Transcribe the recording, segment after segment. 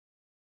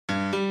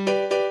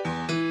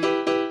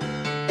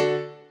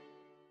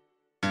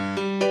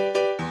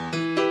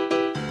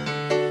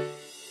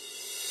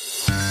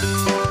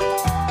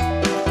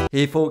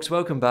Hey folks,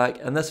 welcome back.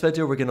 In this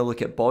video we're going to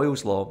look at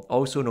Boyle's law,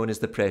 also known as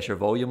the pressure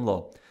volume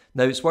law.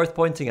 Now it's worth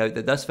pointing out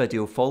that this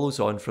video follows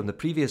on from the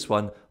previous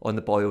one on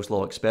the Boyle's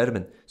law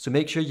experiment, so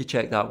make sure you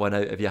check that one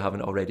out if you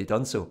haven't already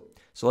done so.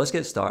 So let's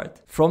get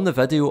started. From the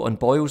video on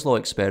Boyle's law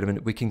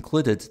experiment, we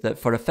concluded that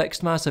for a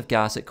fixed mass of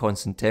gas at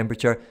constant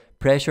temperature,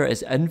 pressure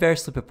is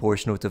inversely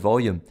proportional to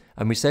volume,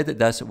 and we said that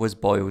this was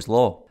Boyle's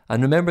law.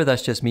 And remember,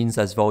 this just means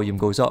as volume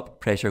goes up,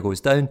 pressure goes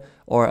down,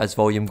 or as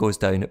volume goes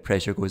down,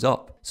 pressure goes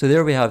up. So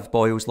there we have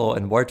Boyle's law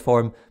in word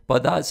form,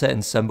 but that's it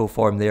in symbol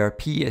form there.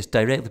 P is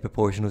directly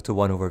proportional to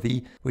 1 over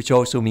V, which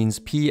also means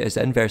P is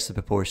inversely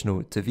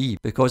proportional to V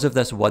because of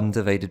this 1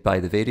 divided by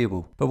the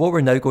variable. But what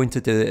we're now going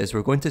to do is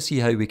we're going to see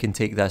how we can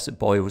take this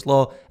Boyle's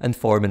law and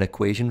form an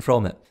equation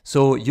from it.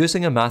 So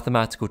using a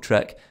mathematical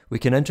trick, we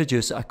can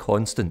introduce a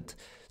constant.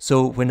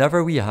 So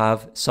whenever we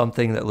have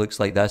something that looks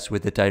like this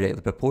with the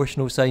directly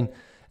proportional sign,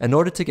 in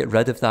order to get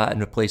rid of that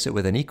and replace it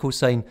with an equal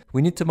sign,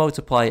 we need to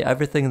multiply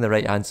everything on the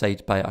right hand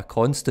side by a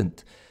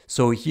constant.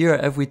 So here,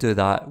 if we do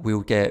that, we'll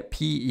get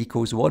P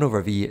equals 1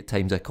 over V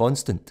times a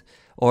constant.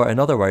 Or in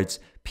other words,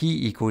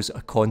 P equals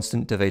a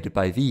constant divided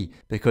by V,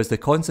 because the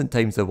constant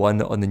times the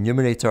 1 on the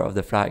numerator of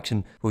the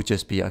fraction will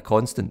just be a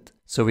constant.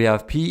 So we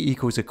have P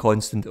equals a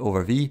constant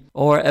over V,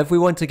 or if we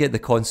want to get the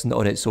constant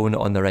on its own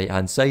on the right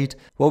hand side,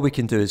 what we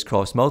can do is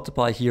cross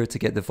multiply here to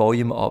get the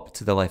volume up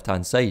to the left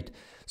hand side.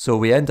 So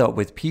we end up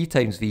with P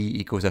times V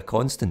equals a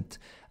constant.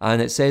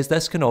 And it says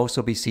this can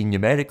also be seen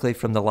numerically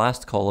from the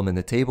last column in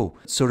the table.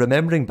 So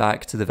remembering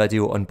back to the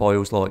video on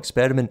Boyle's law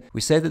experiment, we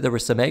said that there were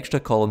some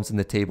extra columns in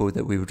the table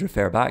that we would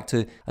refer back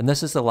to, and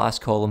this is the last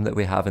column that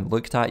we haven't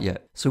looked at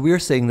yet. So we're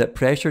saying that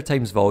pressure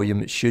times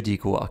volume should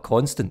equal a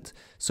constant.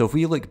 So if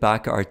we look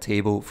back at our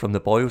table from the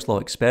Boyle's law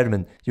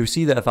experiment, you'll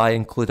see that if I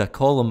include a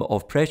column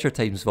of pressure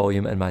times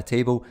volume in my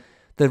table,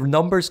 the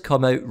numbers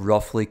come out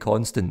roughly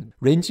constant,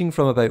 ranging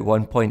from about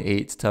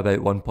 1.8 to about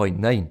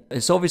 1.9.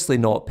 It's obviously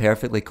not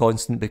perfectly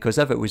constant, because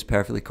if it was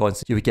perfectly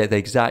constant, you would get the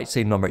exact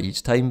same number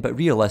each time, but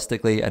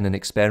realistically in an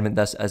experiment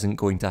this isn't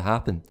going to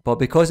happen. But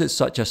because it's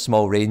such a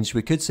small range,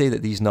 we could say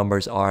that these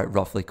numbers are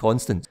roughly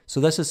constant. So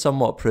this is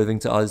somewhat proving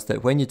to us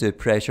that when you do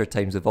pressure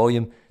times the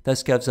volume,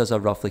 this gives us a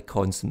roughly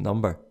constant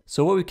number.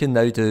 So what we can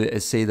now do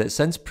is say that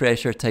since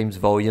pressure times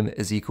volume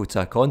is equal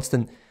to a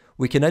constant,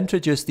 we can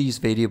introduce these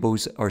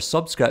variables or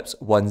subscripts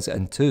 1s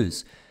and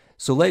 2s.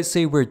 So let's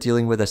say we're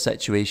dealing with a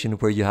situation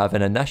where you have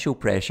an initial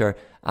pressure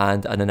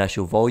and an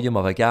initial volume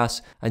of a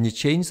gas, and you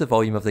change the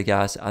volume of the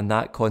gas, and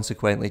that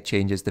consequently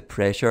changes the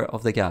pressure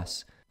of the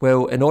gas.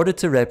 Well, in order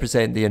to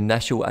represent the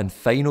initial and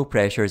final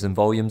pressures and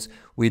volumes,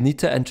 we need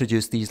to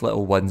introduce these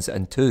little 1s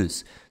and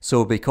 2s.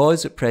 So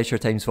because pressure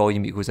times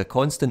volume equals a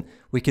constant,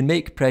 we can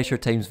make pressure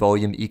times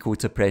volume equal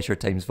to pressure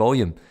times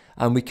volume.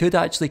 And we could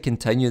actually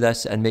continue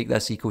this and make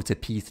this equal to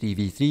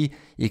P3V3,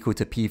 equal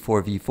to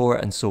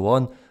P4V4, and so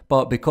on.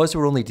 But because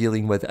we're only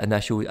dealing with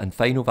initial and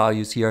final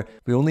values here,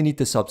 we only need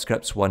the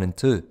subscripts 1 and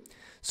 2.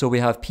 So we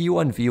have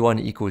P1V1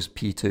 equals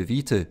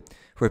P2V2.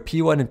 Where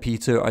P1 and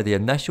P2 are the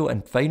initial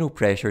and final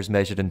pressures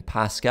measured in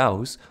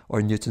pascals,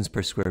 or newtons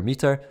per square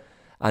metre,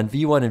 and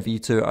V1 and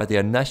V2 are the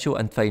initial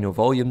and final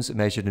volumes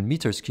measured in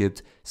meters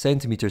cubed,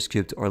 centimeters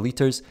cubed, or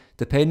litres,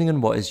 depending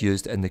on what is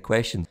used in the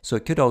question. So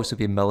it could also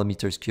be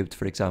millimeters cubed,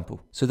 for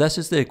example. So this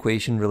is the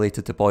equation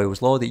related to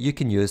Boyle's law that you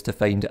can use to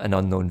find an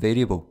unknown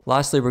variable.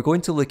 Lastly, we're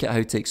going to look at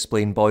how to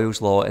explain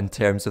Boyle's law in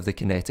terms of the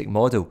kinetic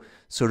model.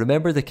 So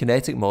remember, the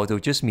kinetic model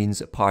just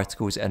means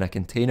particles in a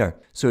container.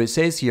 So it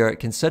says here,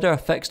 consider a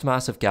fixed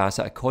mass of gas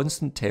at a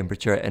constant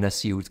temperature in a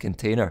sealed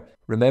container.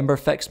 Remember,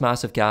 fixed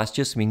mass of gas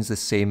just means the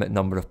same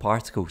number of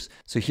particles.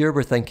 So here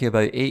we're thinking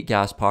about 8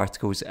 gas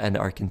particles in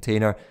our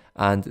container,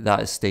 and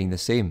that is staying the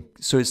same.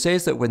 So it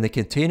says that when the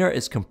container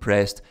is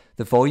compressed,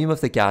 the volume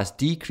of the gas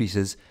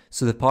decreases,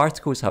 so the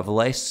particles have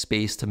less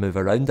space to move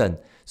around in.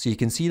 So you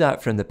can see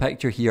that from the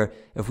picture here.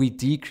 If we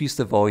decrease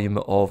the volume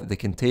of the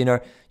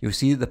container, you'll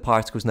see that the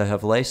particles now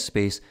have less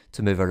space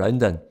to move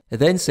around in. It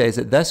then says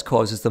that this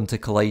causes them to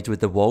collide with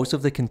the walls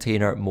of the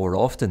container more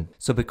often.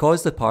 So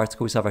because the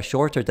particles have a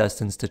shorter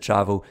distance to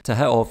travel to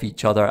hit off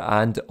each other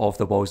and off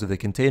the walls of the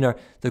container,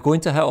 they're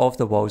going to hit off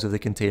the walls of the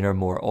container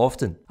more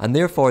often. And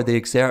therefore they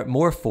exert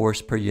more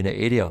force per unit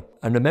area.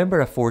 And remember,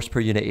 a force per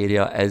unit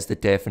area is the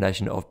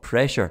definition of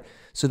pressure.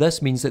 So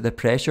this means that the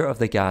pressure of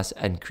the gas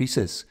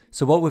increases.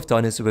 So what we've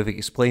done is we've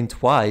explained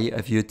why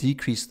if you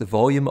decrease the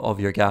volume of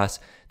your gas,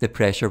 the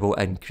pressure will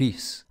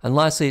increase. And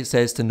lastly, it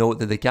says to note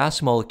that the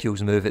gas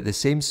molecules move at the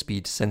same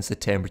speed since the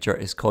temperature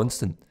is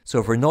constant.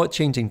 So if we're not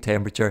changing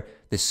temperature,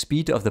 the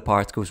speed of the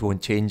particles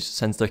won't change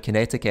since their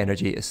kinetic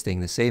energy is staying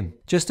the same.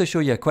 Just to show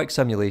you a quick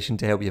simulation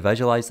to help you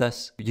visualize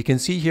this, you can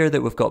see here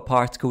that we've got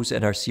particles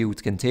in our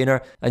sealed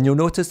container, and you'll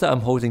notice that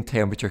I'm holding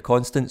temperature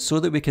constant so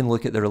that we can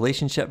look at the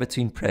relationship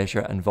between pressure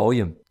and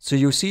volume. So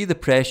you'll see the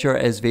pressure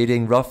is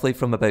varying roughly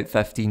from about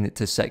 15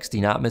 to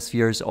 16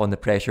 atmospheres on the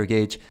pressure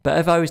gauge, but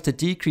if I was to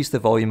decrease the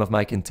volume of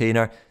my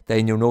container,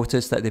 then you'll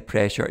notice that the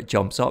pressure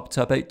jumps up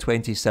to about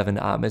 27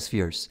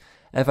 atmospheres.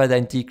 If I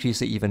then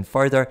decrease it even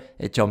further,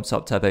 it jumps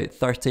up to about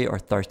 30 or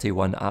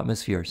 31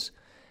 atmospheres.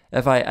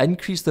 If I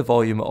increase the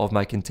volume of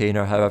my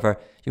container, however,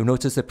 you'll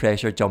notice the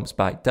pressure jumps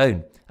back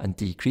down and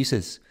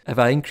decreases. If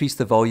I increase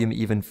the volume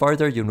even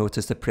further, you'll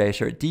notice the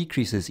pressure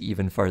decreases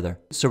even further.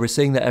 So we're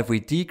saying that if we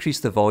decrease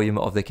the volume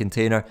of the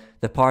container,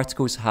 the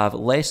particles have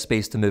less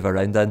space to move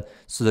around in,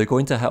 so they're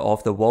going to hit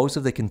off the walls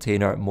of the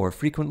container more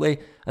frequently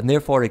and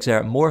therefore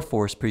exert more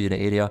force per unit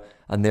area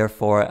and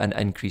therefore an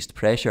increased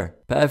pressure.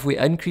 But if we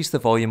increase the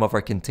volume of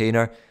our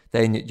container,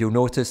 then you'll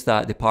notice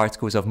that the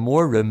particles have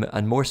more room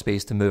and more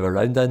space to move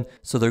around in,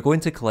 so they're going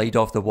to collide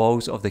off the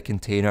walls of the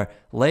container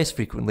less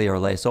frequently or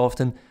less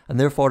often, and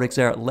therefore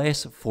exert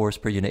less force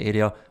per unit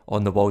area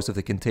on the walls of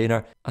the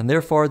container, and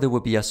therefore there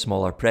will be a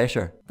smaller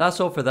pressure. That's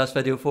all for this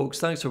video, folks.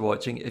 Thanks for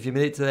watching. If you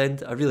made it to the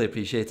end, I really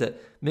appreciate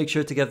it. Make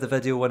sure to give the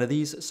video one of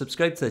these,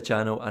 subscribe to the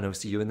channel, and I'll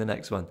see you in the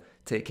next one.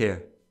 Take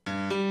care.